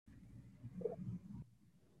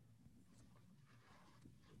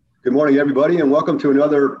Good morning, everybody, and welcome to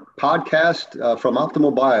another podcast from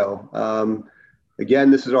Optimal Bio.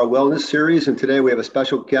 Again, this is our wellness series, and today we have a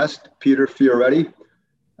special guest, Peter Fioretti.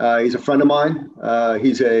 He's a friend of mine.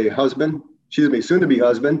 He's a husband, soon-to-be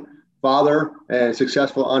husband, father, and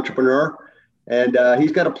successful entrepreneur. And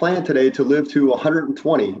he's got a plan today to live to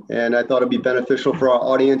 120. And I thought it'd be beneficial for our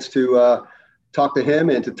audience to talk to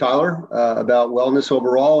him and to Tyler about wellness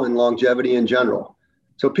overall and longevity in general.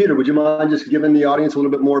 So, Peter, would you mind just giving the audience a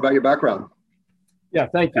little bit more about your background? Yeah,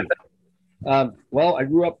 thank you. Well, I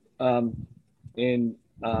grew up in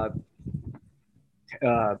a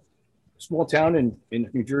small town in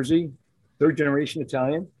New Jersey, third generation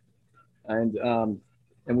Italian, and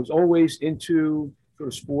was always into sort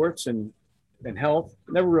of sports and health.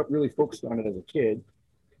 Never really focused on it as a kid.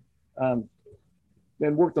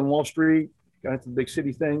 Then worked on Wall Street, got into the big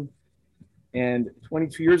city thing. And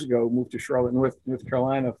 22 years ago, moved to Charlotte, North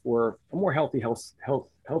Carolina for a more healthy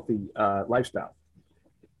lifestyle.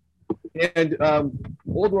 And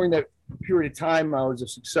all during that period of time, I was a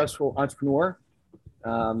successful entrepreneur.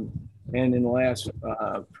 And in the last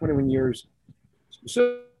 21 years,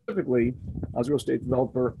 specifically, I was a real estate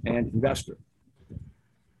developer and investor.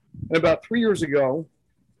 And about 3 years ago,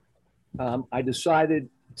 I decided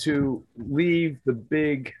to leave the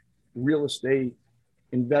big real estate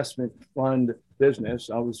investment fund business.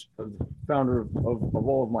 I was the founder of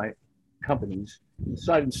all of my companies.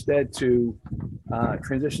 Decided instead to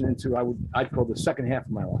transition into I'd call the second half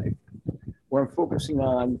of my life, where I'm focusing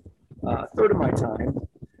on a third of my time.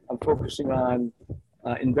 I'm focusing on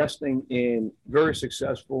investing in very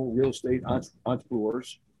successful real estate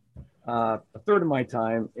entrepreneurs. A third of my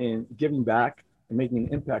time in giving back and making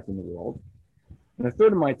an impact in the world, and a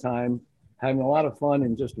third of my time having a lot of fun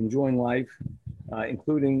and just enjoying life.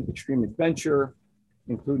 Including extreme adventure,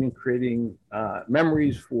 including creating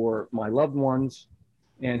memories for my loved ones,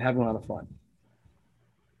 and having a lot of fun.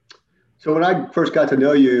 So when I first got to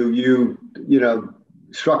know you, you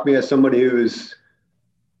struck me as somebody who's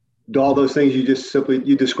all those things you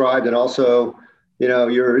described, and also,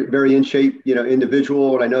 you're a very in shape,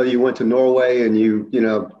 individual. And I know you went to Norway and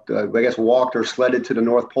I guess walked or sledded to the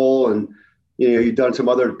North Pole, and you've done some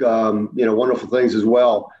other wonderful things as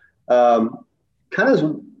well. Kind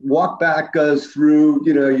of walk back us through,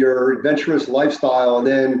 your adventurous lifestyle. And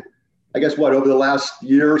then I guess over the last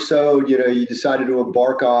year or so, you decided to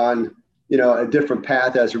embark on, a different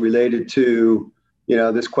path as it related to,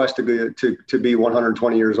 this quest to be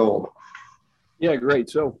 120 years old. Yeah, great.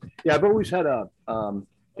 So yeah, I've always had a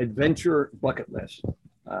adventure bucket list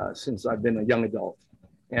since I've been a young adult.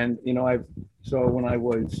 And, so when I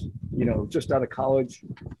was, just out of college,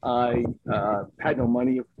 I had no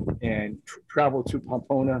money and traveled to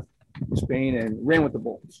Pamplona, Spain, and ran with the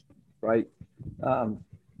bulls, right? And,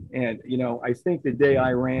 I think the day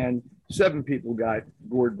I ran, 7 people got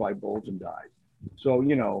gored by bulls and died. So,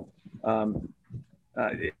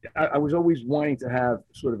 I was always wanting to have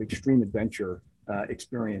sort of extreme adventure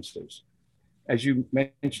experiences. As you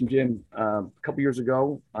mentioned, Jim, a couple years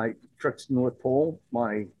ago, I trekked to the North Pole.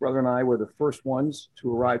 My brother and I were the first ones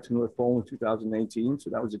to arrive to the North Pole in 2018,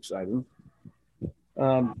 so that was exciting.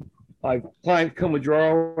 I've climbed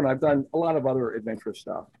Kilimanjaro, and I've done a lot of other adventurous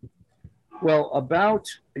stuff. Well, about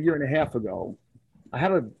a year and a half ago, I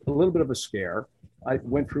had a little bit of a scare. I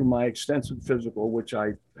went through my extensive physical, which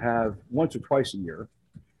I have once or twice a year,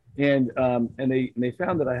 and they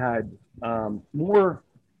found that I had more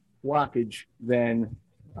blockage than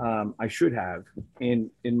I should have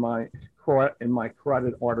in my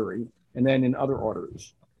carotid artery, and then in other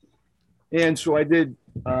arteries. And so I did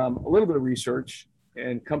a little bit of research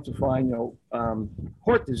and come to find,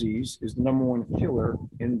 heart disease is the #1 killer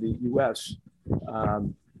in the U.S.,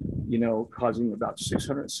 causing about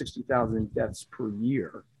 660,000 deaths per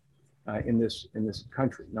year in this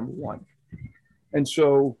country, #1. And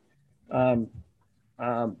so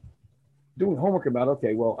doing homework about,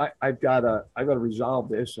 okay, well, I've got to resolve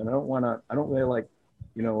this, and I don't really like,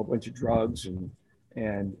 a bunch of drugs and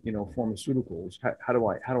pharmaceuticals. How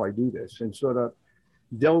do I do this? And sort of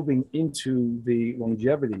delving into the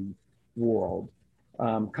longevity world,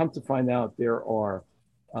 come to find out there are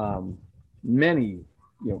many,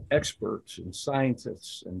 experts and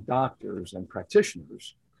scientists and doctors and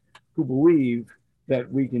practitioners who believe that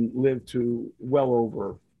we can live to well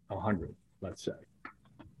over 100, let's say.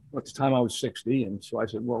 At the time I was 60, and so I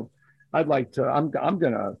said, well, I'd like to. I'm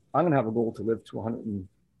gonna have a goal to live to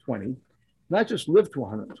 120, not just live to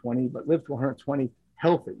 120, but live to 120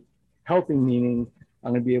 healthy. Healthy meaning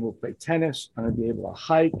I'm going to be able to play tennis. I'm going to be able to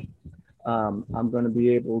hike. I'm going to be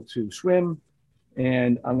able to swim,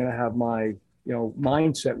 and I'm going to have my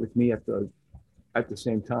mindset with me at the at the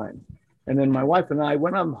same time. And then my wife and I,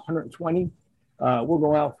 when I'm 120, we'll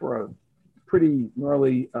go out for a pretty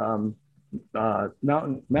gnarly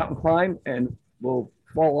mountain climb, and we'll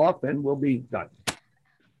fall off and we'll be done.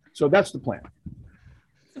 So that's the plan.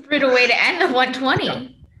 It's a brutal way to end the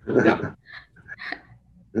 120. Yeah.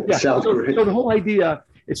 Yeah. Sounds great. So the whole idea,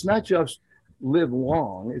 it's not just live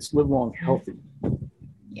long, it's live long healthy.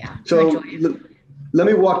 Yeah. So let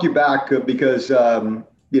me walk you back because,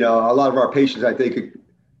 you know, a lot of our patients, I think,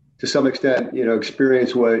 to some extent, you know,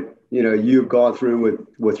 experience what, you know, you've gone through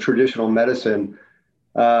with traditional medicine.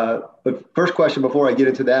 But first question before I get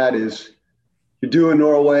into that is, you're doing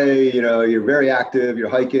Norway, you know, you're very active, you're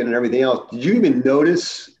hiking and everything else. Did you even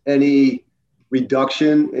notice any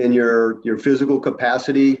reduction in your physical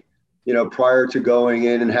capacity, you know, prior to going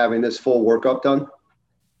in and having this full workup done?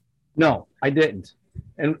 No, I didn't.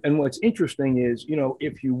 And what's interesting is, you know,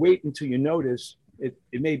 if you wait until you notice, it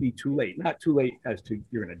may be too late. Not too late as to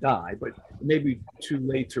you're going to die, but it may be too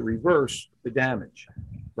late to reverse the damage,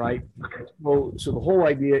 right? So the whole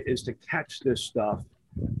idea is to catch this stuff,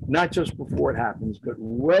 not just before it happens, but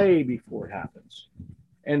way before it happens.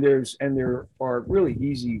 And there are really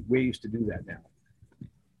easy ways to do that now.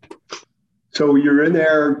 So you're in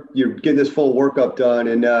there, you're getting this full workup done,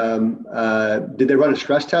 and did they run a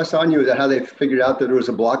stress test on you? Is that how they figured out that there was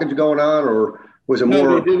a blockage going on, or was it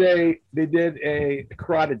more? No, they did a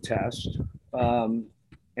carotid test, and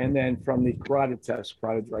then from the carotid test,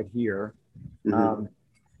 carotid's right here,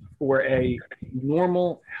 for a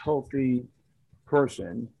normal, healthy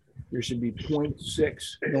person, there should be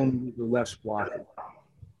 0.6 millimeters or less blockage.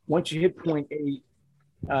 Once you hit 0.8,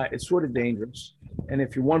 it's sort of dangerous. And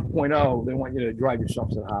if you're 1.0, they want you to drive yourself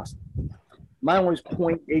to the hospital. Mine was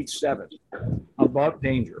 0.87, above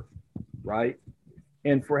danger, right?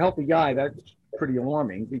 And for a healthy guy, that's pretty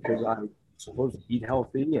alarming because I'm supposed to eat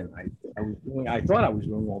healthy, and I thought I was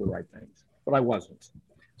doing all the right things, but I wasn't.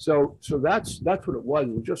 So that's what it was.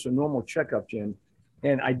 It was just a normal checkup, Jim.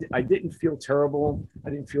 And I didn't feel terrible. I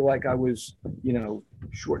didn't feel like I was, you know,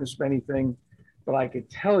 short of anything. But I could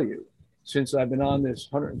tell you, since I've been on this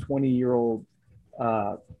 120-year-old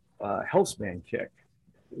health span kick,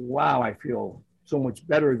 wow, I feel so much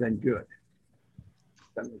better than good.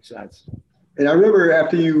 That makes sense. And I remember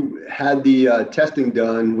after you had the testing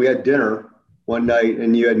done, we had dinner one night,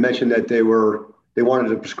 and you had mentioned that they wanted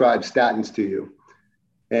to prescribe statins to you.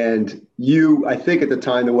 And you, I think at the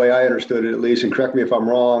time, the way I understood it, at least, and correct me if I'm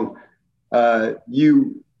wrong,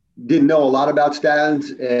 you didn't know a lot about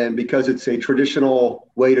statins, and because it's a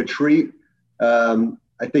traditional way to treat,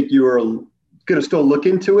 I think you were going to still look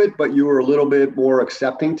into it, but you were a little bit more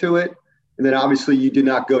accepting to it. And then obviously you did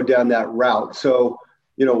not go down that route. So,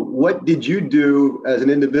 you know, what did you do as an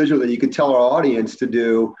individual that you could tell our audience to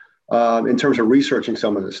do in terms of researching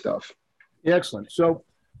some of this stuff? Yeah, excellent. So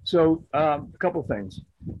a couple of things.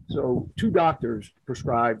 So 2 doctors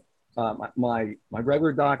prescribed, my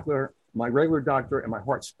regular doctor and my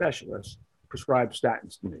heart specialist prescribed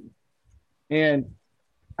statins to me. And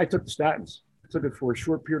I took the statins. I took it for a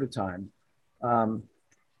short period of time.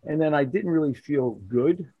 And then I didn't really feel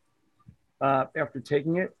good after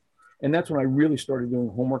taking it. And that's when I really started doing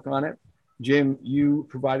homework on it. Jim, you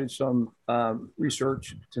provided some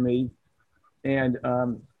research to me. And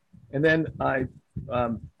then I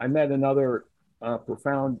met another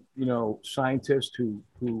profound, you know, scientist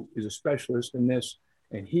who is a specialist in this,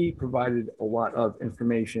 and he provided a lot of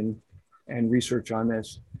information and research on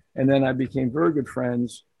this. And then I became very good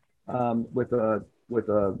friends with a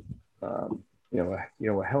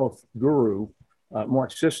health guru,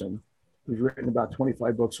 Mark Sisson, who's written about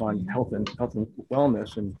 25 books on health and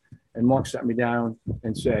wellness. And Mark sat me down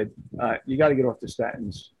and said, you got to get off the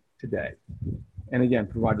statins today. And again,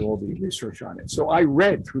 provided all the research on it. So I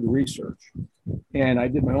read through the research and I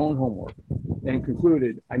did my own homework and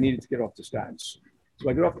concluded I needed to get off the statins. So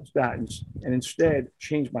I got off the statins and instead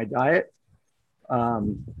changed my diet,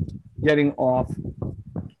 getting off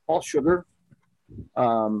all sugar,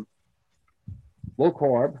 low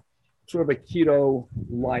carb, sort of a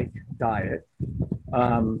keto-like diet,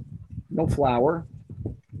 no flour,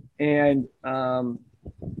 and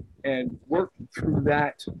worked through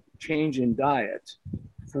that change in diet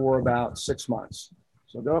for about 6 months.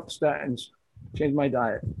 So I got off the statins, changed my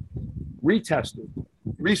diet, retested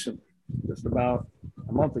recently, just about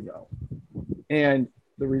a month ago, and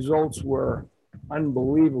the results were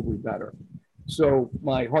unbelievably better. So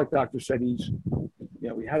my heart doctor said he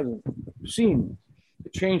hasn't seen a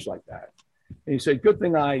change like that. And he said, good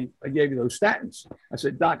thing I gave you those statins. I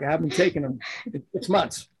said, Doc, I haven't taken them in 6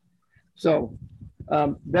 months. So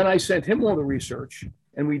then I sent him all the research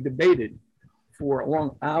and we debated for a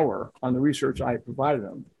long hour on the research I provided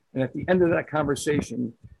him. And at the end of that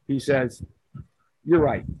conversation, he says, "You're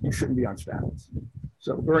right. You shouldn't be on statins."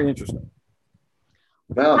 So very interesting.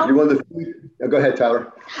 Wow, you won go ahead,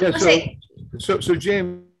 Tyler. Yeah. So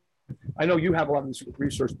James, I know you have a lot of this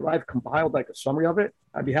research, but I've compiled like a summary of it.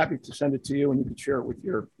 I'd be happy to send it to you, and you can share it with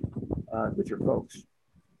your folks.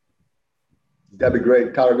 That'd be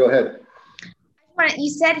great. Tyler, go ahead.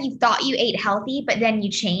 You said you thought you ate healthy, but then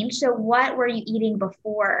you changed. So what were you eating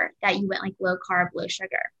before that you went like low carb, low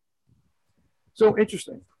sugar? So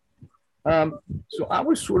interesting. So I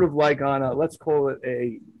was sort of like on a, let's call it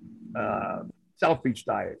a South Beach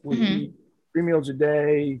diet. We eat 3 meals a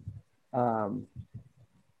day,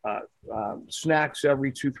 snacks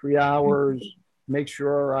every 2-3 hours, make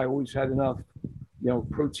sure I always had enough,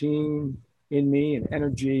 protein in me and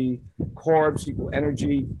energy. Carbs equal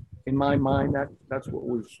energy. In my mind, that's what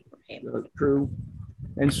was true.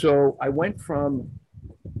 And so I went from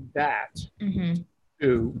that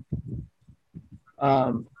to,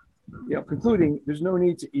 concluding there's no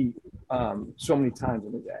need to eat so many times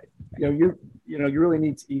in a day. You really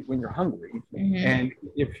need to eat when you're hungry. And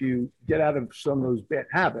if you get out of some of those bad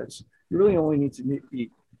habits, you really only need to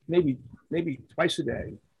eat maybe twice a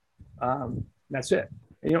day. That's it.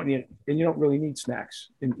 And you don't really need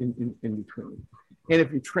snacks in between. And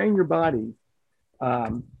if you train your body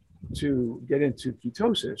to get into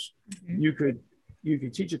ketosis, you could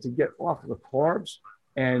teach it to get off of the carbs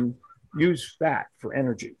and use fat for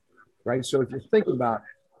energy, right? So if you think about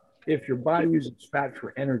if your body uses fat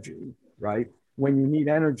for energy, right? When you need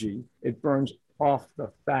energy, it burns off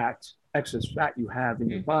the excess fat you have in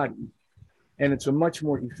your body. And it's a much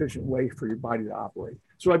more efficient way for your body to operate.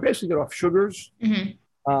 So I basically get off sugars,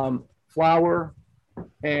 flour,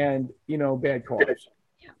 and bad carbs.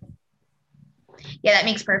 Yeah, that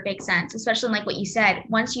makes perfect sense, especially in like what you said.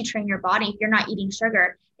 Once you train your body, if you're not eating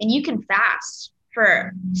sugar, then you can fast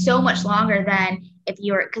for so much longer than if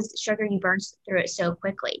because sugar, you burn through it so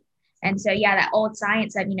quickly. And so, yeah, that old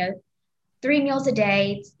science said, 3 meals a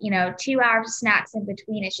day, 2 hours of snacks in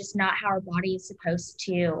between. It's just not how our body is supposed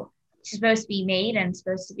to be made and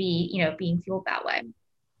supposed to be, being fueled that way.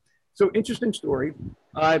 So interesting story.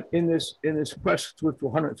 In this quest to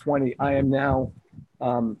 120, I am now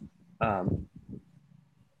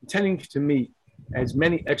intending to meet as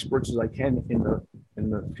many experts as I can in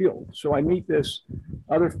the field. So I meet this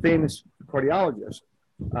other famous cardiologist,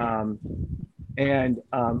 and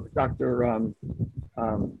Dr.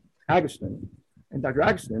 Agustin. And Dr.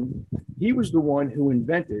 Agustin, he was the one who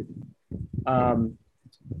invented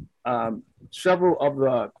several of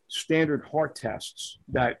the standard heart tests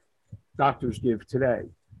that doctors give today,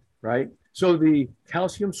 right? So the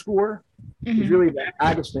calcium score is really the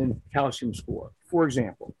Agustin calcium score. For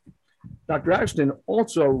example, Dr. Agustin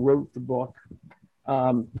also wrote the book,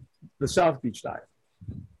 The South Beach Diet.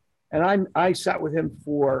 And I sat with him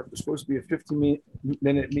for, it was supposed to be a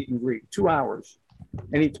 15-minute meet and greet, 2 hours.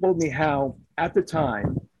 And he told me how, at the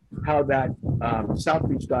time, how that South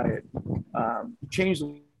Beach diet changed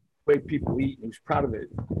the way people eat. And he was proud of it.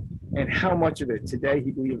 And how much of it today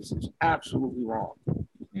he believes is absolutely wrong,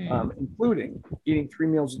 including eating 3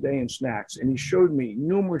 meals a day and snacks. And he showed me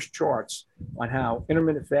numerous charts on how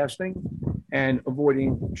intermittent fasting and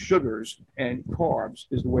avoiding sugars and carbs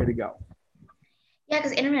is the way to go. Yeah,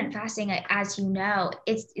 because intermittent fasting, as you know,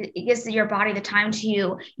 it gives your body the time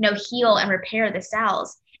to, heal and repair the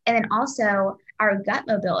cells. And then also our gut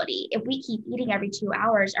mobility. If we keep eating every 2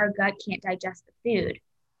 hours, our gut can't digest the food.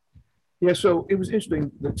 Yeah, so it was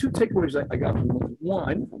interesting. The 2 takeaways I got from this: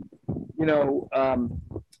 one,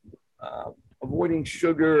 avoiding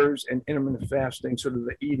sugars and intermittent fasting, sort of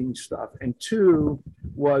the eating stuff. And 2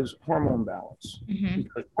 was hormone balance.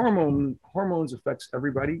 Because hormones affects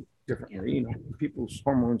everybody differently. People's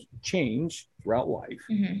hormones change throughout life.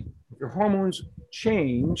 If your hormones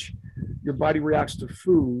change, your body reacts to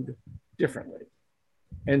food differently.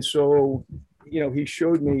 And so, he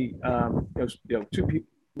showed me, 2 people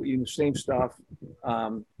eating the same stuff,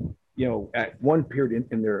 at one period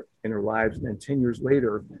in their lives, and then 10 years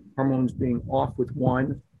later, hormones being off with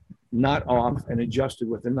one, not off, and adjusted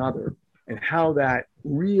with another, and how that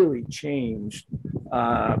really changed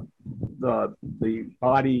the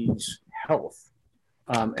body's health,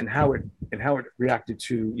 and how it reacted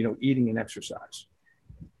to eating and exercise.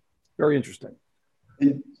 Very interesting.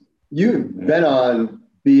 And you've been on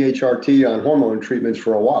BHRT on hormone treatments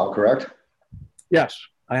for a while, correct? Yes,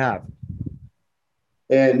 I have.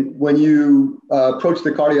 And when you approached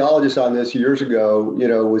the cardiologist on this years ago,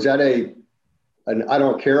 was that an I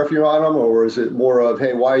don't care if you're on them, or is it more of,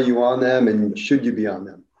 hey, why are you on them and should you be on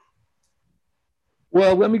them?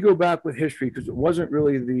 Well, let me go back with history because it wasn't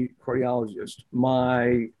really the cardiologist.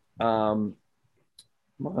 My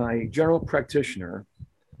general practitioner,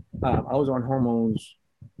 I was on hormones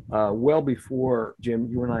well before, Jim,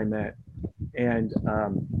 you and I met. And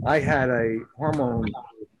I had a hormone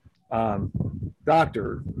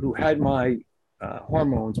doctor who had my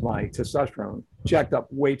hormones, my testosterone, jacked up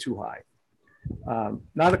way too high.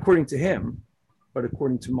 Not according to him, but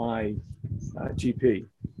according to my GP.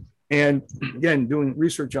 And again, doing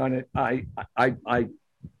research on it, I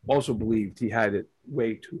also believed he had it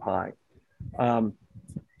way too high.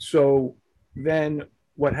 So then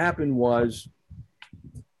what happened was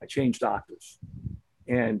I changed doctors.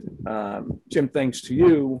 And Jim, thanks to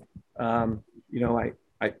you, I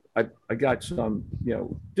got some,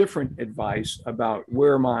 different advice about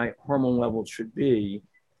where my hormone levels should be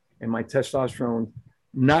and my testosterone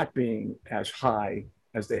not being as high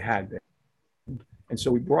as they had been. And so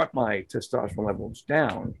we brought my testosterone levels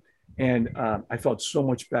down, and I felt so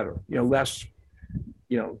much better, less,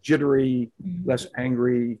 jittery, less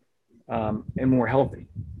angry, and more healthy.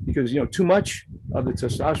 Because, too much of the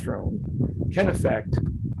testosterone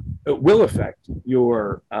will affect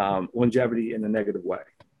your longevity in a negative way.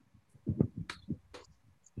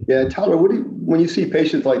 Yeah, Tyler, when you see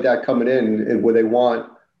patients like that coming in and where they want,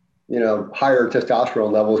 higher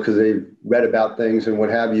testosterone levels because they've read about things and what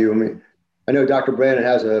have you, I mean, I know Dr. Brandon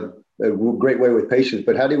has a great way with patients,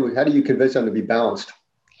 but how do you convince them to be balanced?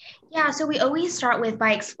 Yeah, so we always start with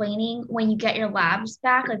by explaining when you get your labs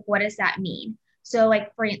back, like what does that mean? So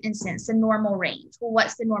like, for instance, the normal range. Well,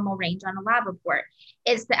 what's the normal range on a lab report?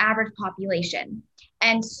 It's the average population.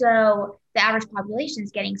 And so the average population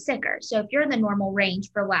is getting sicker. So if you're in the normal range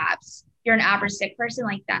for labs, you're an average sick person,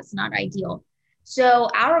 like that's not ideal. So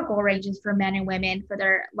our goal ranges for men and women for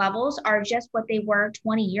their levels are just what they were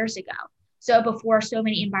 20 years ago. So before so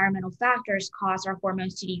many environmental factors caused our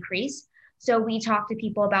hormones to decrease. So we talk to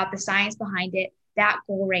people about the science behind it. That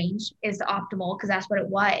goal range is the optimal because that's what it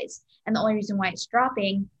was. And the only reason why it's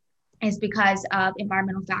dropping is because of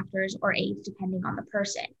environmental factors or age, depending on the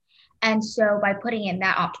person. And so by putting in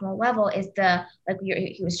that optimal level is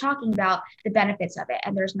he was talking about the benefits of it.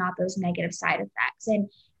 And there's not those negative side effects. And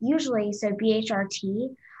usually, so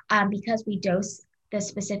BHRT, because we dose the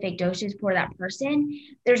specific doses for that person,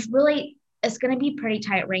 it's going to be pretty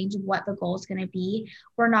tight range of what the goal is going to be.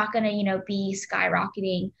 We're not going to, be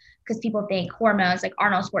skyrocketing because people think hormones like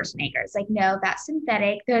Arnold Schwarzenegger. It's like, no, that's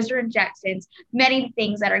synthetic. Those are injections, many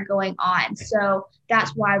things that are going on. So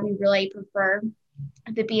that's why we really prefer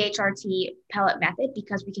the BHRT pellet method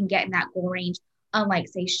because we can get in that goal range, unlike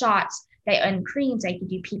say shots and creams, they can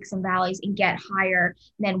do peaks and valleys and get higher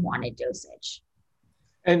than wanted dosage.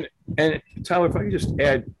 And Tyler, if I could just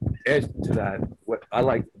add to that, what I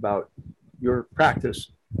like about your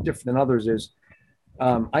practice, different than others, is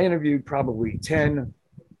I interviewed probably 10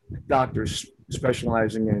 doctors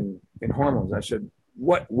specializing in hormones. I said,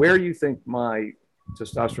 where do you think my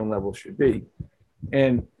testosterone levels should be?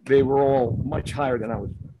 And they were all much higher than I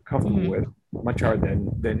was comfortable with, much higher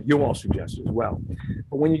than you all suggested as well.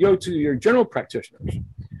 But when you go to your general practitioners,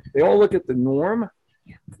 they all look at the norm,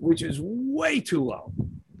 which is way too low.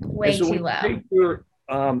 Way too low.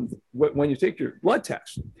 When you take your blood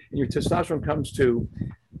test and your testosterone comes to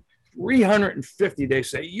 350, they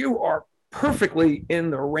say you are perfectly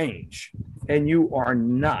in the range, and you are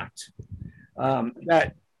not.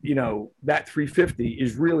 That 350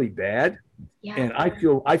 is really bad, and I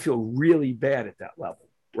feel really bad at that level,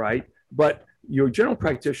 right? But your general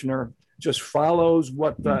practitioner just follows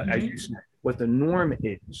what the as you said, what the norm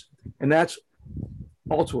is, and that's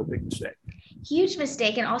also a big mistake. Huge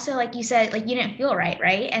mistake. And also, like you said, like you didn't feel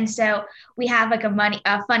right? And so we have like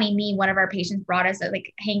a funny meme one of our patients brought us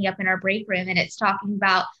like hanging up in our break room, and it's talking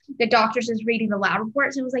about the doctor's just reading the lab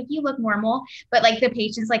reports. And it was like, you look normal, but like the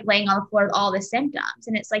patient's like laying on the floor with all the symptoms.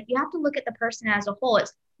 And it's like, you have to look at the person as a whole.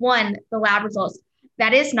 It's one, the lab results,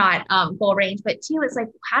 that is not goal range, but two, it's like,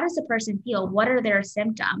 how does the person feel? What are their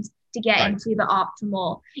symptoms to get into the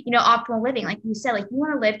optimal living? Like you said, like you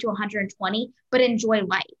want to live to 120, but enjoy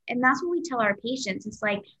life. And that's what we tell our patients. It's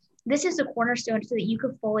like, this is a cornerstone so that you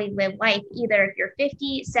could fully live life, either if you're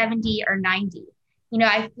 50, 70, or 90.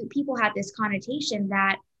 People have this connotation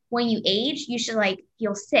that when you age, you should like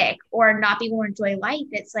feel sick or not be able to enjoy life.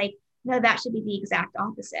 It's like, no, that should be the exact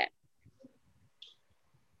opposite.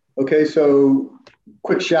 Okay, so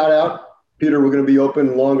quick shout out. Peter, we're going to be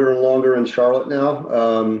open longer and longer in Charlotte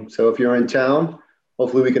now. So if you're in town,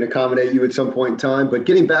 hopefully we can accommodate you at some point in time. But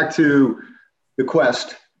getting back to the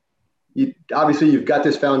quest, obviously you've got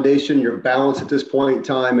this foundation, you're balanced at this point in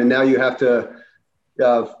time, and now you have to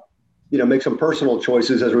make some personal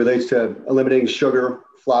choices as it relates to eliminating sugar,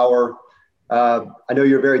 flour. I know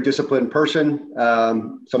you're a very disciplined person,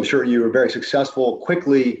 so I'm sure you were very successful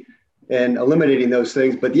quickly in eliminating those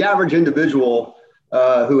things. But the average individual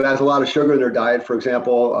who has a lot of sugar in their diet, for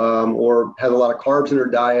example, or has a lot of carbs in their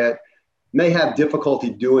diet, may have difficulty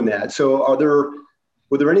doing that. So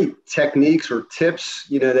were there any techniques or tips,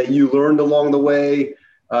 that you learned along the way,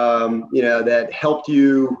 that helped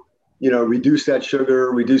you, reduce that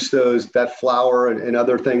sugar, reduce that flour and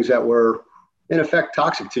other things that were in effect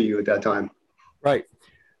toxic to you at that time? Right.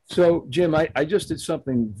 So, Jim, I just did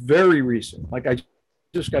something very recent. Like I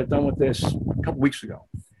just got done with this a couple weeks ago.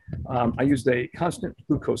 I used a constant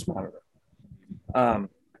glucose monitor,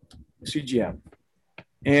 CGM.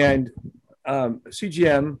 And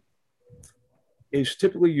CGM is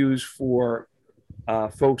typically used for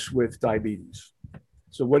folks with diabetes.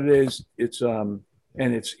 So what it is, it's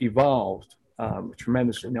evolved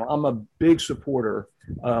tremendously. Now, I'm a big supporter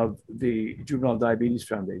of the Juvenile Diabetes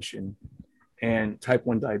Foundation and type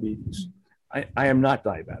 1 diabetes. I am not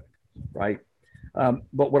diabetic, right?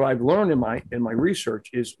 But what I've learned in my research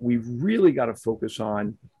is we've really got to focus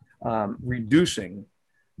on reducing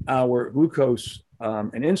our glucose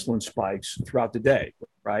and insulin spikes throughout the day,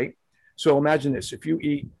 right? So imagine this: if you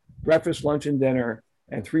eat breakfast, lunch, and dinner,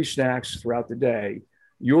 and 3 snacks throughout the day,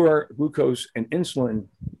 your glucose and insulin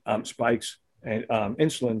spikes and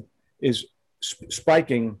insulin is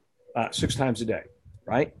spiking 6 times a day,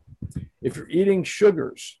 right? If you're eating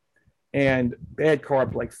sugars and bad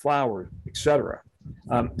carbs like flour, etc.,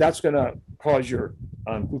 that's going to cause your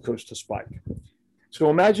glucose to spike.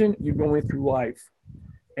 So imagine you're going through life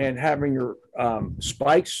and having your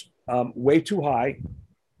spikes way too high,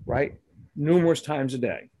 right, numerous times a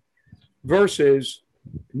day, versus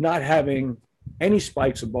not having any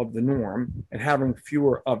spikes above the norm and having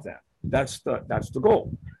fewer of them. That's the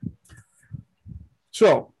goal.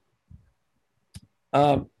 So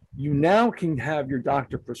you now can have your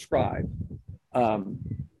doctor prescribe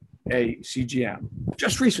a CGM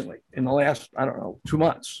just recently in the last, 2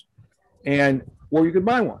 months, or you could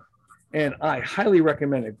buy one. And I highly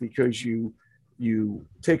recommend it because you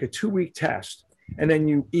take a 2-week test and then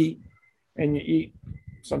you eat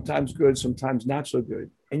sometimes good, sometimes not so good.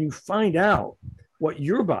 And you find out what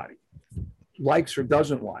your body likes or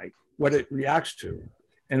doesn't like, what it reacts to,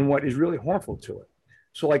 and what is really harmful to it.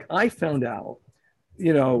 So like I found out,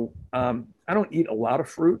 I don't eat a lot of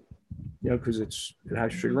fruit, because it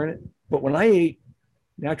has sugar in it. But when I ate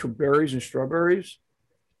natural berries and strawberries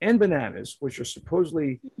and bananas, which are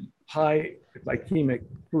supposedly high glycemic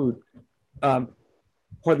food,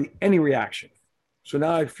 hardly any reaction. So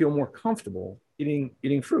now I feel more comfortable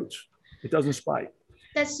eating fruits. It doesn't spike.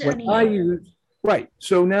 That's so neat. Right.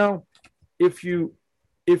 So now, if you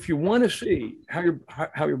want to see how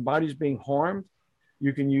your body's being harmed,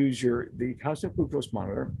 you can use the constant glucose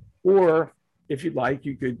monitor, or if you'd like,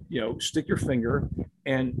 you could stick your finger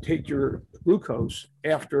and take your glucose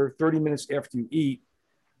after 30 minutes after you eat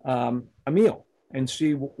a meal and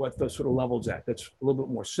see what the sort of level's at. That's a little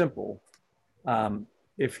bit more simple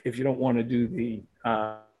if you don't want to do the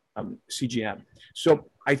CGM. So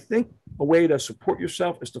I think a way to support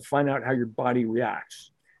yourself is to find out how your body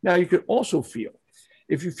reacts. Now, you could also feel,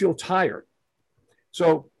 if you feel tired.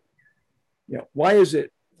 So, why is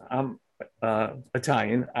it I'm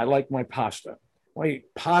Italian? I like my pasta. When I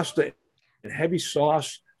eat pasta and heavy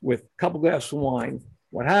sauce with a couple glasses of wine,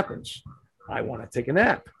 what happens? I want to take a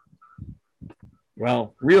nap.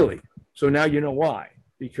 Well, really? So now you know why.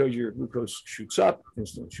 Because your glucose shoots up,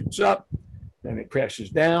 insulin shoots up, then it crashes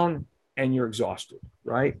down, and you're exhausted,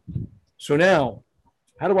 right? So now,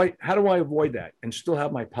 how do I avoid that and still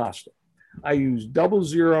have my pasta? I use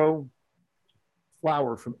 00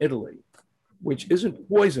 flour from Italy, which isn't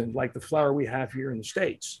poisoned like the flour we have here in the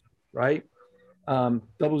States, right?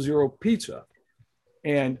 00 pizza.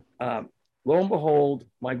 And lo and behold,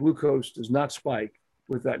 my glucose does not spike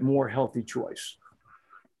with that more healthy choice.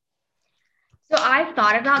 So I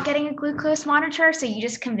thought about getting a glucose monitor. So you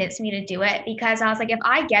just convinced me to do it, because I was like, if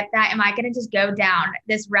I get that, am I going to just go down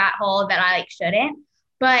this rat hole that I shouldn't?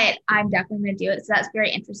 But I'm definitely going to do it. So that's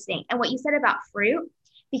very interesting. And what you said about fruit,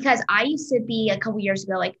 because I used to be a couple years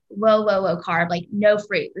ago, low carb, no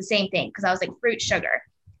fruit, the same thing. Cause I was fruit, sugar.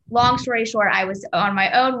 Long story short, I was on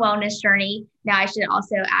my own wellness journey. Now I should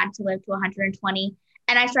also add to live to 120.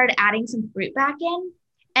 And I started adding some fruit back in.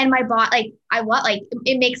 And my body,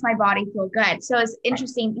 it makes my body feel good. So it's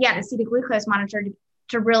interesting, to see the glucose monitor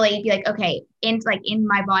to really be okay, in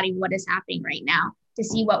my body, what is happening right now, to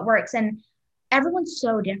see what works. And everyone's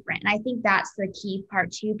so different. And I think that's the key part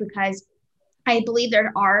too, because I believe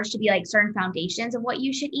should be certain foundations of what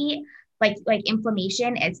you should eat. like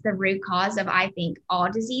inflammation. It's the root cause of, I think,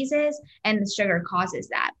 all diseases, and the sugar causes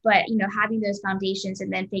that. But, having those foundations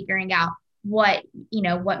and then figuring out what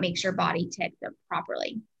makes your body tick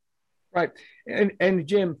properly. Right. And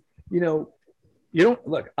Jim, you don't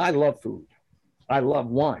look, I love food. I love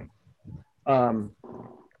wine. I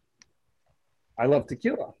love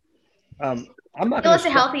tequila. I'm not going to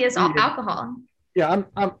the healthiest alcohol. Yeah,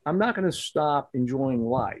 I'm not going to stop enjoying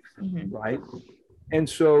life, right? And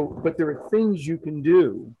so, but there are things you can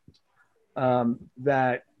do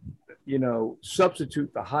that,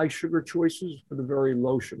 substitute the high sugar choices for the very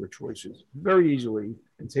low sugar choices very easily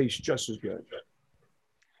and taste just as good.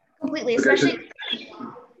 Completely, especially.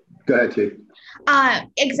 Go ahead, T.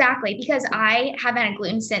 Exactly, because I haven't had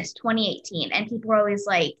gluten since 2018, and people are always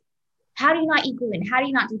like, how do you not eat gluten? How do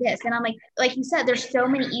you not do this? And I'm like you said, there's so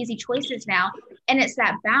many easy choices now, and it's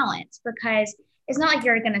that balance, because it's not like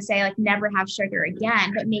you're going to say like never have sugar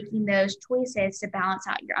again, but making those choices to balance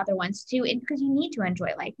out your other ones too. And because you need to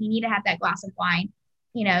enjoy life, you need to have that glass of wine,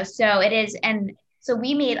 so it is. And so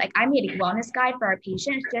I made a wellness guide for our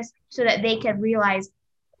patients just so that they could realize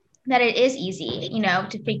that it is easy,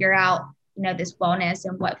 to figure out, this wellness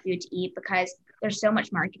and what food to eat, because there's so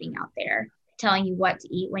much marketing out there telling you what to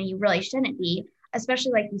eat when you really shouldn't be,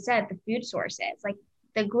 especially like you said, the food sources, like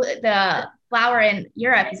the flour in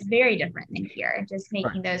Europe is very different than here. Just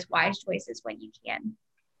making those wise choices when you can.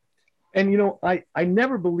 And I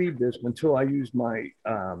never believed this until I used my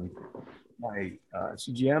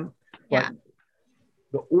CGM. But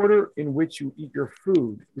the order in which you eat your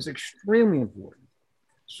food is extremely important.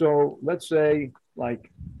 So let's say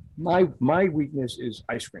like my weakness is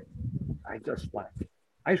ice cream. I just like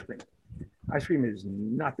ice cream. Ice cream is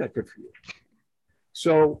not that good for you.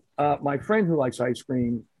 So my friend who likes ice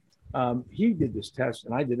cream, he did this test,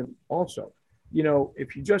 and I did it also.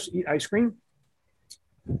 If you just eat ice cream,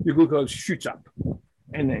 your glucose shoots up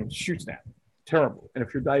and then shoots down. Terrible. And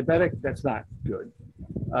if you're diabetic, that's not good.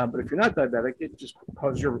 But if you're not diabetic, it just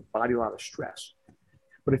causes your body a lot of stress.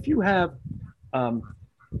 But if you have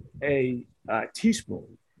a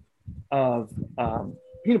teaspoon of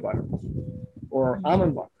peanut butter or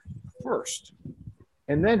almond butter first,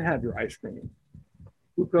 and then have your ice cream,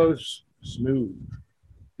 glucose smooth,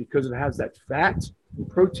 because it has that fat and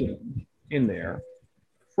protein in there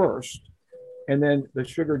first, and then the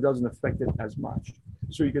sugar doesn't affect it as much.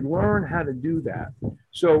 So you can learn how to do that.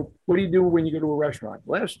 So what do you do when you go to a restaurant?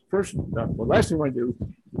 The last thing you want to do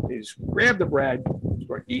is grab the bread,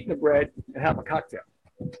 start eating the bread, and have a cocktail,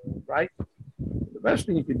 right? The best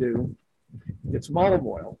thing you can do, get some olive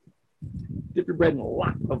oil, dip your bread in a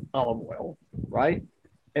lot of olive oil, right?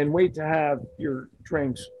 And wait to have your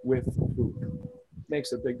drinks with food.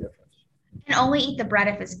 Makes a big difference. And only eat the bread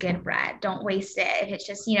if it's good bread. Don't waste it if it's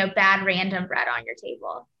just, bad random bread on your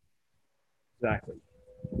table. Exactly.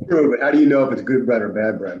 True, but how do you know if it's good bread or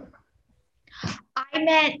bad bread? I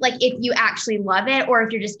meant like if you actually love it, or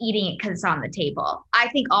if you're just eating it because it's on the table.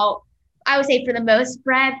 I would say for the most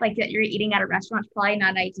bread, like that you're eating at a restaurant, is probably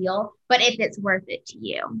not ideal, but if it's worth it to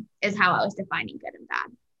you is how I was defining good and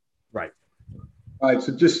bad. Right. All right.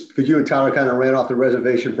 So just because you and Tyler kind of ran off the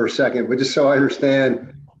reservation for a second, but just so I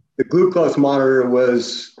understand, the glucose monitor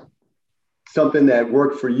was something that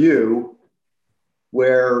worked for you,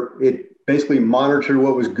 where it basically monitored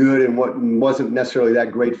what was good and what wasn't necessarily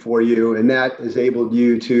that great for you. And that has enabled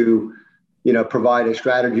you to, provide a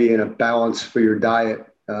strategy and a balance for your diet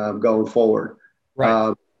going forward.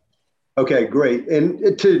 Right. Okay, great. And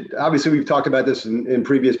obviously we've talked about this in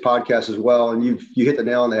previous podcasts as well, and you hit the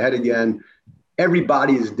nail on the head again.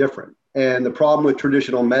 Everybody is different. And the problem with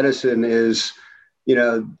traditional medicine is,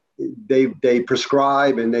 they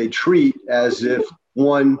prescribe and they treat as if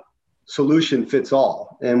one solution fits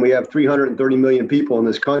all. And we have 330 million people in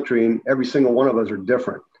this country, and every single one of us are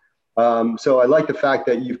different. So I like the fact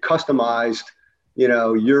that you've customized,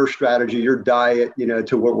 your strategy, your diet,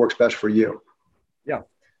 to what works best for you. Yeah.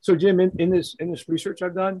 So Jim, in this research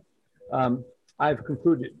I've done, I've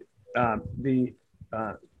concluded the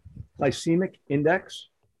glycemic index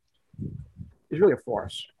is really a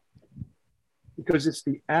farce, because it's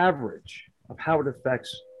the average of how it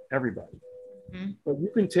affects everybody. Mm-hmm. But you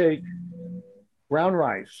can take brown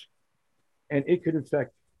rice, and it could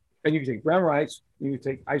affect, and you can take brown rice, and you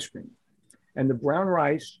can take ice cream. And the brown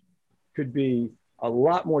rice could be a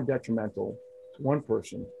lot more detrimental to one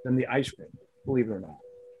person than the ice cream, believe it or not.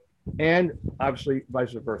 And obviously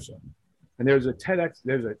vice versa. And there's a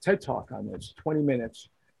TED talk on this, 20 minutes,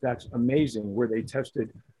 that's amazing, where they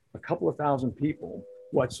tested a couple of thousand people,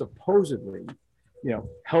 what supposedly,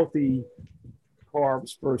 healthy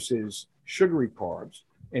carbs versus sugary carbs,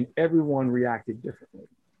 and everyone reacted differently.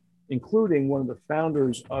 including one of the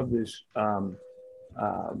founders of this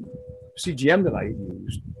CGM that I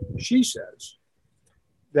used. She says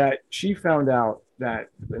that she found out that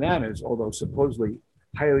bananas, although supposedly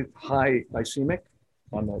high glycemic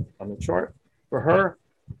on the chart, for her,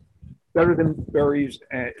 better than berries,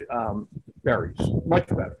 and berries, much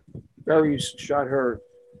better. Berries shot her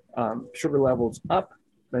sugar levels up.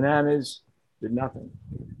 Bananas did nothing.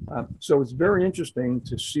 So it's very interesting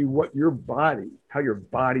to see how your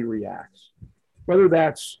body reacts, whether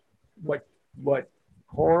that's what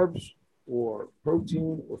carbs or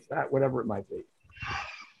protein or fat, whatever it might be.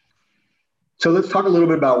 So let's talk a little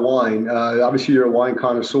bit about wine. Obviously, you're a wine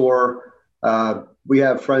connoisseur. We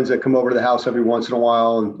have friends that come over to the house every once in a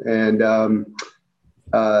while, and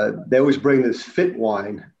they always bring this fit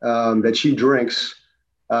wine that she drinks.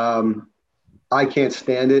 I can't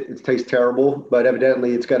stand it. It tastes terrible, but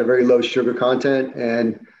evidently it's got a very low sugar content.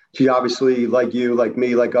 And she obviously, like you, like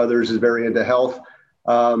me, like others, is very into health.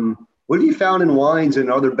 What have you found in wines, and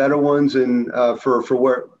are there better ones and for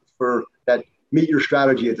that meet your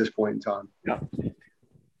strategy at this point in time? Yeah.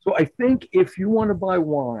 So I think if you want to buy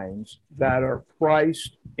wines that are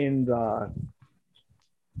priced in the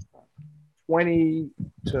 $20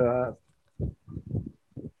 to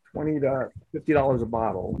 $50 a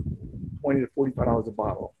bottle, $20 to $45 a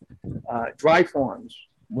bottle, Dry Farms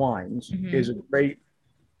Wines is a great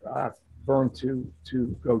firm to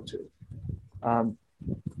go to.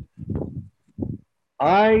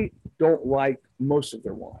 I don't like most of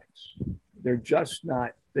their wines. They're just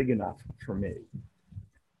not big enough for me.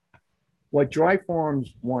 What Dry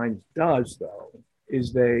Farms Wines does, though,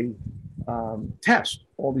 is they test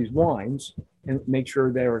all these wines and make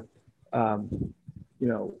sure they're,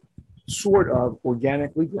 sort of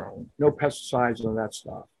organically grown, no pesticides, none of that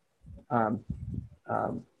stuff.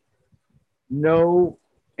 No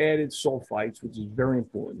added sulfites, which is very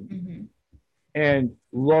important, and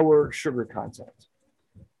lower sugar content.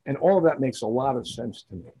 And all of that makes a lot of sense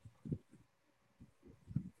to me.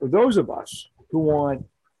 For those of us who want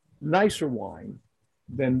nicer wine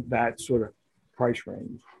than that sort of price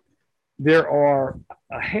range, there are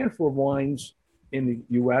a handful of wines in the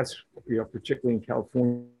U.S., particularly in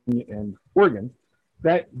California and Oregon,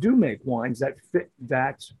 that do make wines that fit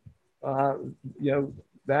that,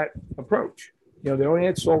 that approach. They don't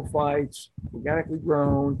add sulfites, organically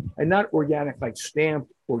grown, and not organic like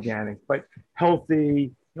stamped organic, but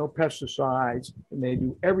healthy, no pesticides, and they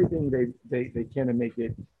do everything they can to make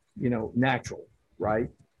it, natural, right?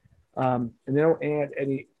 And they don't add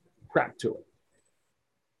any crap to it.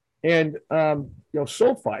 And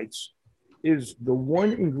sulfites is the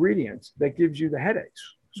one ingredient that gives you the headaches.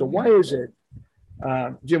 So why is it,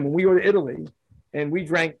 Jim, when we go to Italy and we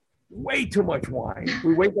drank way too much wine,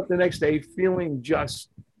 we wake up the next day feeling just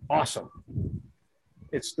awesome?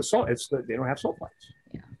 It's the salt. They don't have sulfites.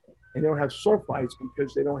 Yeah. And they don't have sulfites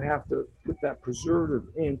because they don't have to put that preservative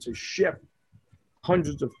in to ship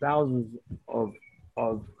hundreds of thousands of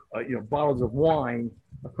bottles of wine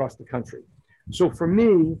across the country. So for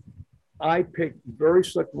me, I pick very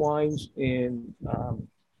select wines in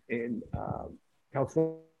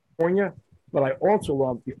California, but I also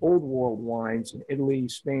love the old world wines in Italy,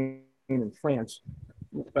 Spain, and France.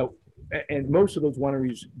 And most of those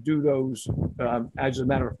wineries do those as a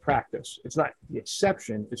matter of practice. It's not the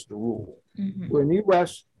exception, it's the rule. Where in the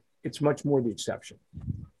US, it's much more the exception.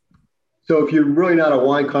 So if you're really not a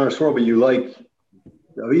wine connoisseur, but you like,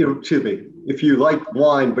 if you like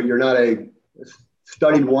wine, but you're not a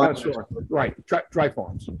studied wine connoisseur. Right, Dry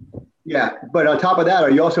Farms. Yeah, but on top of that,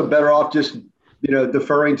 are you also better off just,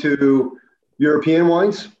 deferring to European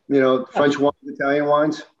wines, French wines, Italian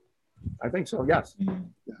wines? I think so, yes.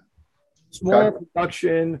 Small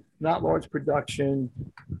production, not large production,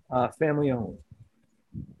 family owned.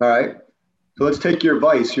 All right. So let's take your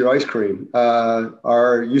advice, your ice cream.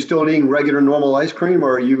 Are you still eating regular, normal ice cream,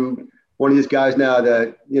 or are you one of these guys now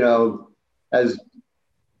that, has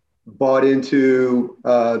bought into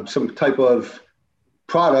some type of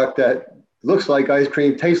product that looks like ice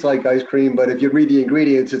cream, tastes like ice cream, but if you read the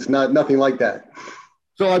ingredients, it's nothing like that?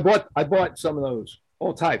 So I bought some of those,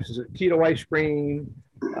 all types. Is it keto ice cream,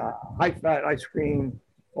 high fat ice cream,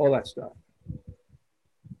 all that stuff?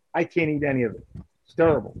 I can't eat any of it. It's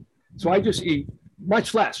terrible. So I just eat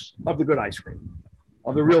much less of the good ice cream,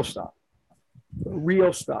 of the real stuff. The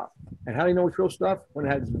real stuff. And how do you know it's real stuff? When it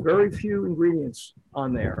has very few ingredients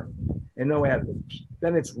on there and no additives,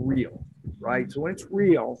 then it's real, right? So when it's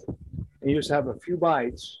real and you just have a few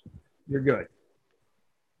bites, you're good.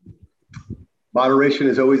 Moderation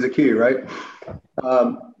is always the key, right?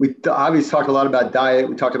 We obviously talked a lot about diet.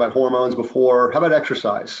 We talked about hormones before. How about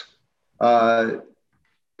exercise? Talk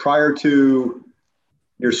prior to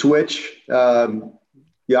your switch,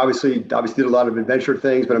 you obviously did a lot of adventure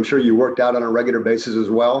things, but I'm sure you worked out on a regular basis as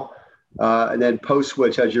well. And then post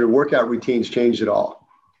switch, has your workout routines changed at all?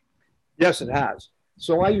 Yes, it has.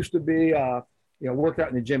 So I used to be, worked out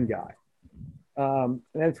in the gym guy. And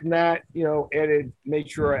then from that, made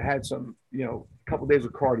sure I had some, a couple days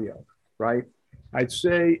of cardio, right? I'd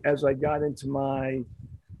say as I got into my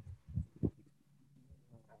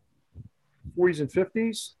 40s and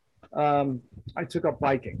 50s, I took up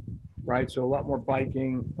biking, right? So a lot more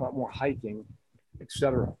biking, a lot more hiking,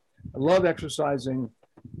 etc. I love exercising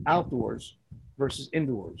outdoors versus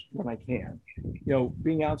indoors when I can.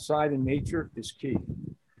 Being outside in nature is key.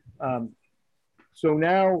 So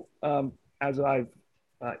now, as I've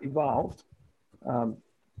evolved,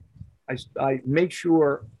 I make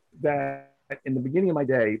sure that in the beginning of my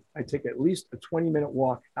day, I take at least a 20-minute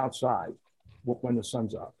walk outside when the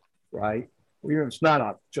sun's up, right? Or even if it's not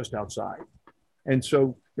up, just outside. And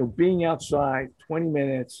so, being outside 20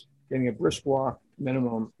 minutes, getting a brisk walk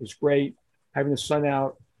minimum is great. Having the sun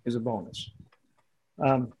out is a bonus.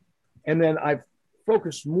 And then I've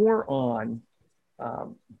focused more on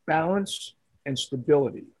balance and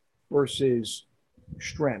stability versus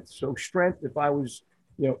strength. So strength, if I was,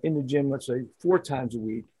 in the gym, let's say 4 times a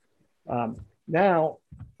week, now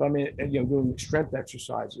if I'm doing strength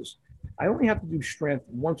exercises, I only have to do strength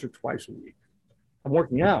once or twice a week. I'm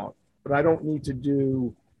working out, but I don't need to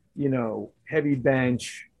do, heavy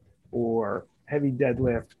bench or heavy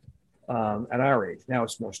deadlift at our age. Now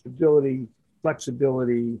it's more stability,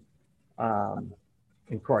 flexibility, and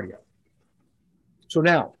cardio. So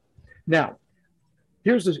now,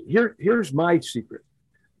 here's my secret.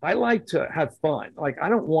 I like to have fun. Like, I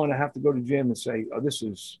don't want to have to go to the gym and say, oh, this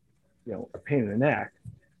is, a pain in the neck.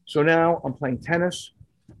 So now I'm playing tennis.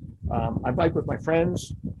 I bike with my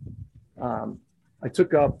friends. I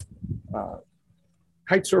took up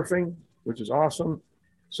kite surfing, which is awesome.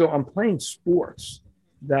 So I'm playing sports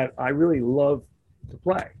that I really love to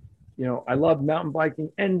play. I love mountain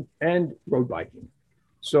biking and road biking.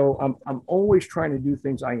 So I'm always trying to do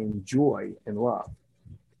things I enjoy and love.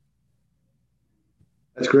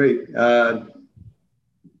 That's great. For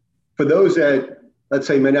those that, let's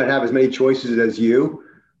say, may not have as many choices as you,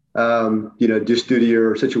 just due to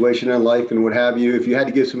your situation in life and what have you, if you had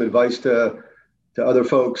to give some advice to other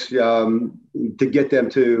folks to get them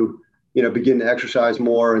to, begin to exercise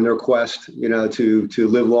more in their quest, to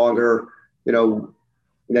live longer,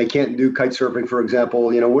 they can't do kite surfing, for example,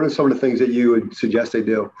 what are some of the things that you would suggest they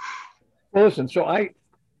do? Well, listen, so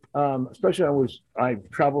especially I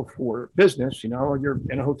traveled for business, you're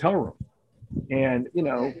in a hotel room and,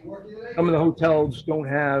 some of the hotels don't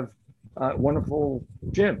have wonderful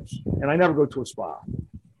gyms and I never go to a spa.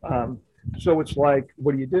 So it's like,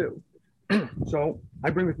 what do you do? So I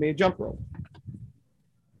bring with me a jump rope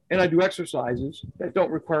and I do exercises that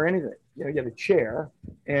don't require anything. You have a chair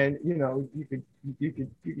and, you could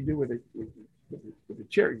do with a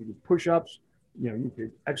chair, you could do push-ups, you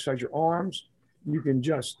could exercise your arms, you can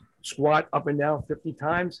just squat up and down 50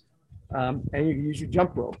 times, and you can use your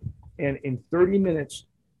jump rope. And in 30 minutes,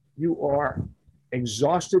 you are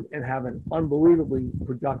exhausted and have an unbelievably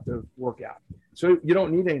productive workout. So you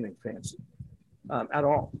don't need anything fancy at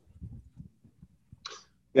all.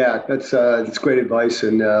 Yeah, that's great advice.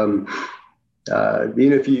 And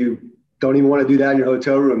even if you don't even want to do that in your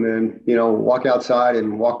hotel room, then, walk outside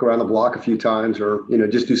and walk around the block a few times or,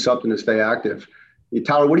 just do something to stay active.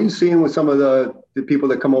 Tyler, what are you seeing with some of the people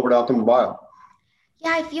that come over to Optimal Bio?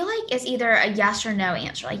 Yeah, I feel like it's either a yes or no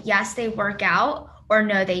answer. Like, yes, they work out or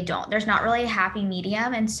no, they don't. There's not really a happy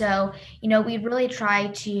medium. And so, we really try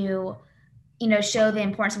to show the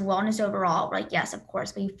importance of wellness overall. Like, yes, of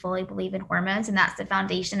course, we fully believe in hormones and that's the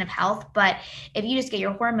foundation of health. But if you just get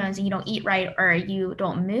your hormones and you don't eat right or you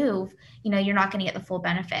don't move, you're not going to get the full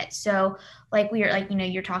benefit. So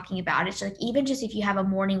you're talking about, it's like, even just if you have a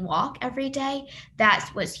morning walk every day,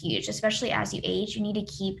 that's what's huge, especially as you age, you need to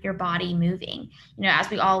keep your body moving. As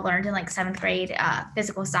we all learned in 7th grade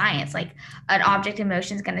physical science, like an object in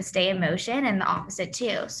motion is going to stay in motion and the opposite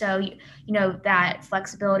too. So, that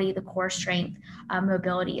flexibility, the core strength,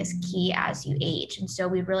 mobility is key as you age. And so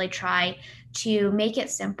we really try to make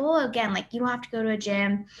it simple. Again, like, you don't have to go to a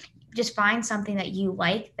gym, just find something that you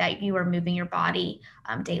like, that you are moving your body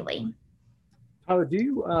daily. Tyler, do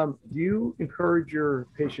you encourage your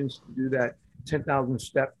patients to do that 10,000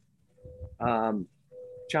 step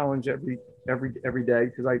challenge every day?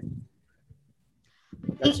 Because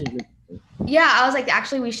that seems interesting. Yeah, I was like,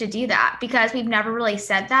 actually, we should do that because we've never really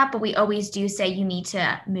said that, but we always do say you need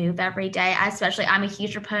to move every day. Especially, I'm a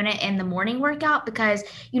huge proponent in the morning workout because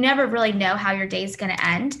you never really know how your day is going to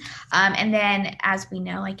end. And then, as we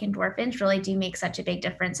know, like endorphins really do make such a big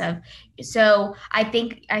difference. So I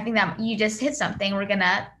think that you just hit something. We're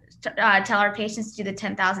gonna tell our patients to do the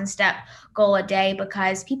 10,000 step goal a day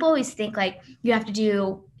because people always think like you have to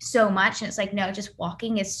do so much, and it's like no, just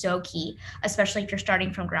walking is so key, especially if you're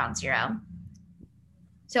starting from ground zero.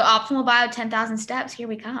 So optimal bio 10,000 steps, here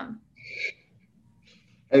we come,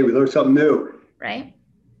 Hey, we learned something new. right?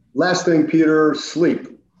 Last thing, Peter,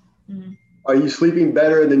 sleep. Mhm. Are you sleeping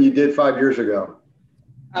better than you did 5 years ago?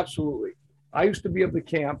 Absolutely. I used to be able to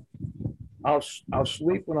camp. I'll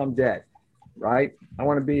sleep when I'm dead, right? I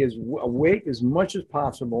want to be as awake as much as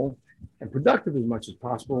possible and productive as much as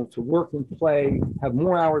possible to work and play, have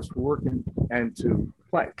more hours for work and to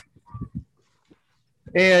play.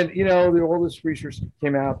 And, all this research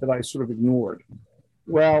came out that I sort of ignored.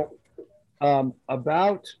 Well,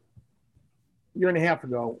 about a year and a half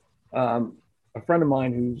ago, a friend of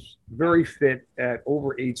mine who's very fit at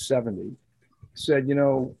over age 70 said,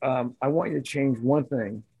 I want you to change one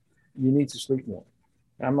thing. You need to sleep more.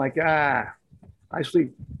 And I'm like, I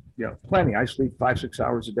sleep, plenty. I sleep 5-6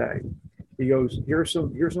 hours a day. He goes, here's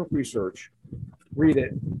some research. Read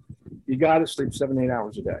it. You got to sleep 7-8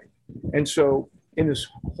 hours a day. And so in this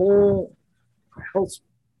whole health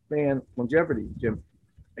span longevity, Jim,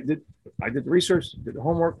 I did the research, did the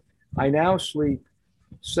homework. I now sleep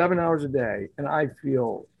 7 hours a day, and I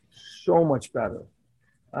feel so much better.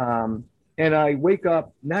 And I wake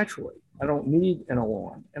up naturally. I don't need an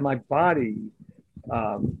alarm, and my body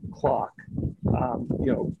clock,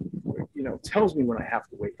 tells me when I have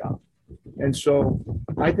to wake up. And so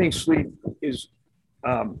I think sleep is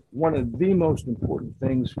one of the most important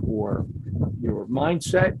things for your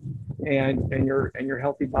mindset and your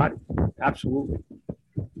healthy body. Absolutely.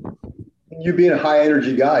 You being a high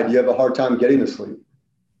energy guy, do you have a hard time getting to sleep?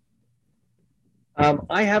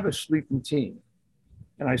 I have a sleep routine,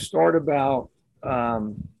 and I start about,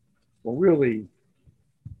 really,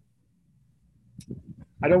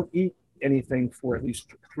 I don't eat anything for at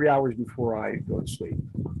least 3 hours before I go to sleep.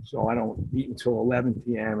 So I don't eat until 11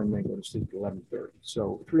 p.m. and then go to sleep at 11:30.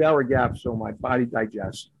 So 3-hour gap so my body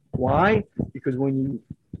digests. Why? Because when you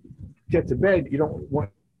get to bed, you don't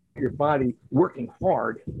want your body working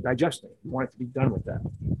hard digesting. You want it to be done with that.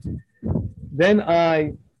 Then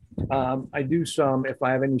I do some, if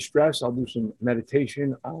I have any stress, I'll do some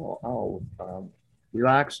meditation. I'll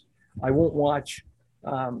relax. I won't watch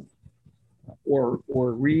or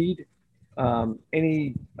read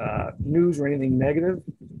any news or anything negative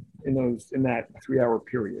in that 3-hour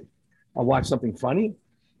period. I'll watch something funny.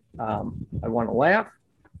 I want to laugh,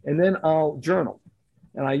 and then I'll journal.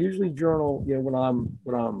 And I usually journal, what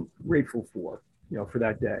I'm grateful for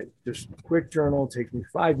that day. Just a quick journal, takes me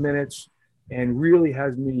 5 minutes, and really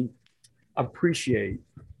has me appreciate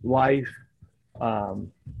life,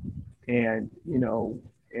 and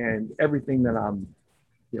everything that I'm,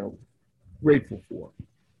 grateful for.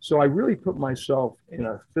 So I really put myself in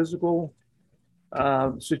a physical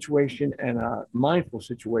situation and a mindful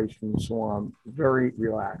situation, so I'm very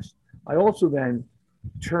relaxed. I also then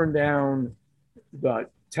turn down the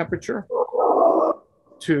temperature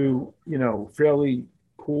to, fairly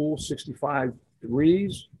cool, 65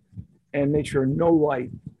 degrees, and make sure no light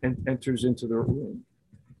enters into the room.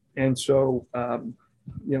 And so,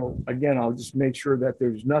 again, I'll just make sure that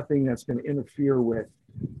there's nothing that's going to interfere with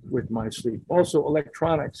my sleep. Also,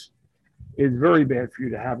 electronics is very bad for you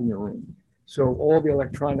to have in your room. So all the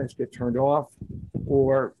electronics get turned off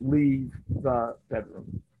or leave the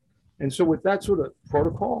bedroom. And so with that sort of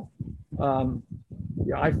protocol,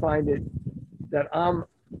 I find it that I'm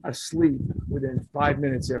asleep within 5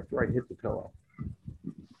 minutes after I hit the pillow.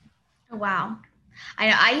 Oh, wow. I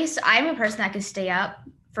know I'm a person that could stay up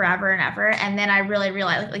forever and ever. And then I really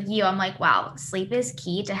realized, like you, I'm like, wow, sleep is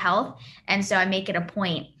key to health. And so I make it a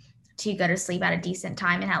point to go to sleep at a decent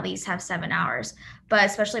time and at least have 7 hours. But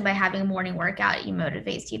especially by having a morning workout, it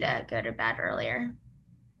motivates you to go to bed earlier.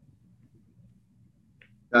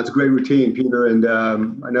 That's a great routine, Peter. And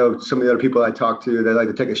I know some of the other people I talk to, they like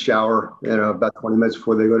to take a shower, about 20 minutes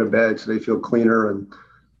before they go to bed, so they feel cleaner and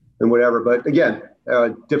whatever. But again,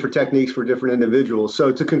 different techniques for different individuals.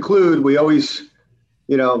 So to conclude, we always,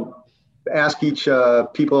 ask each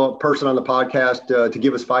person on the podcast to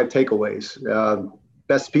give us 5 takeaways,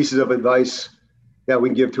 best pieces of advice that we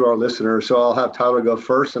can give to our listeners. So I'll have Tyler go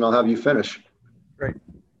first, and I'll have you finish. Great.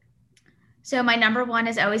 So my number one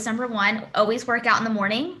is always number one, always work out in the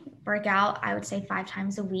morning. work out, I would say 5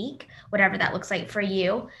 times a week, whatever that looks like for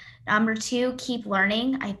you. Number 2, keep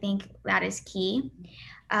learning. I think that is key.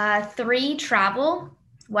 3, travel,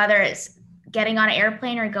 whether it's getting on an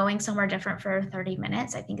airplane or going somewhere different for 30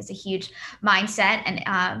 minutes. I think it's a huge mindset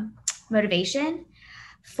and motivation.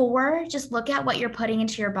 4, just look at what you're putting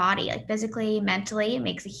into your body, like physically, mentally. It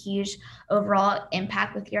makes a huge overall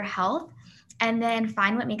impact with your health. And then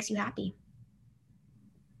find what makes you happy.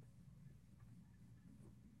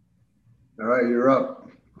 All right, you're up.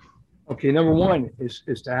 Okay, number 1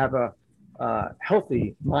 is to have a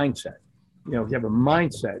healthy mindset. You know, if you have a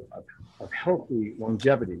mindset of healthy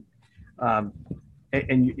longevity,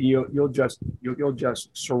 and you'll just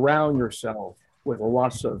surround yourself with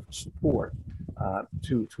lots of support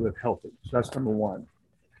to live healthy. So that's number 1.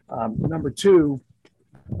 Number 2,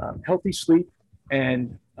 healthy sleep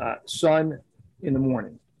and sun in the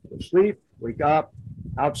morning. So sleep, wake up,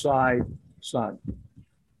 outside, sun.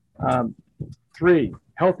 3,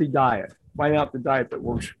 healthy diet. Find out the diet that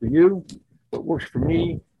works for you. What works for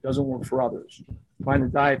me doesn't work for others. Find a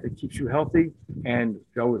diet that keeps you healthy and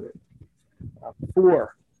go with it.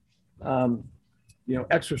 4,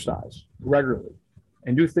 exercise regularly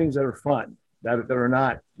and do things that are fun, that are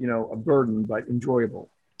not, a burden, but enjoyable.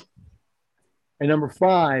 And number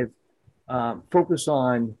 5, focus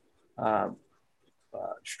on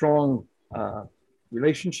strong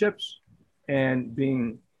relationships and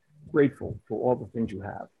being grateful for all the things you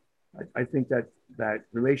have. I think that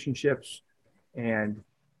relationships and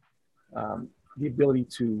the ability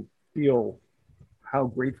to feel how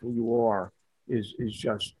grateful you are is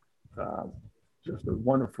just a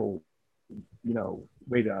wonderful,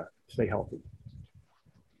 way to stay healthy.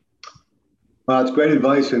 Well, it's great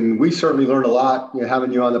advice, and we certainly learned a lot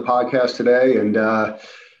having you on the podcast today. And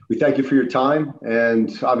we thank you for your time,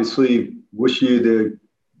 and obviously wish you the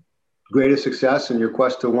greatest success in your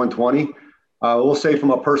quest to 120. We'll say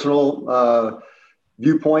from a personal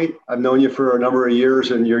viewpoint, I've known you for a number of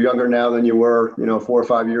years, and you're younger now than you were, 4 or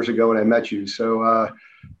 5 years ago when I met you. So I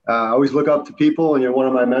always look up to people, and you're one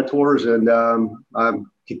of my mentors, and I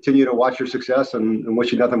continue to watch your success and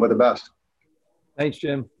wish you nothing but the best. Thanks,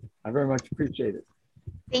 Jim. I very much appreciate it.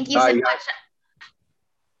 Thank you so much.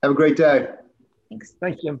 Have a great day. Thanks.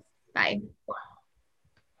 Thanks, Jim. Bye. Bye.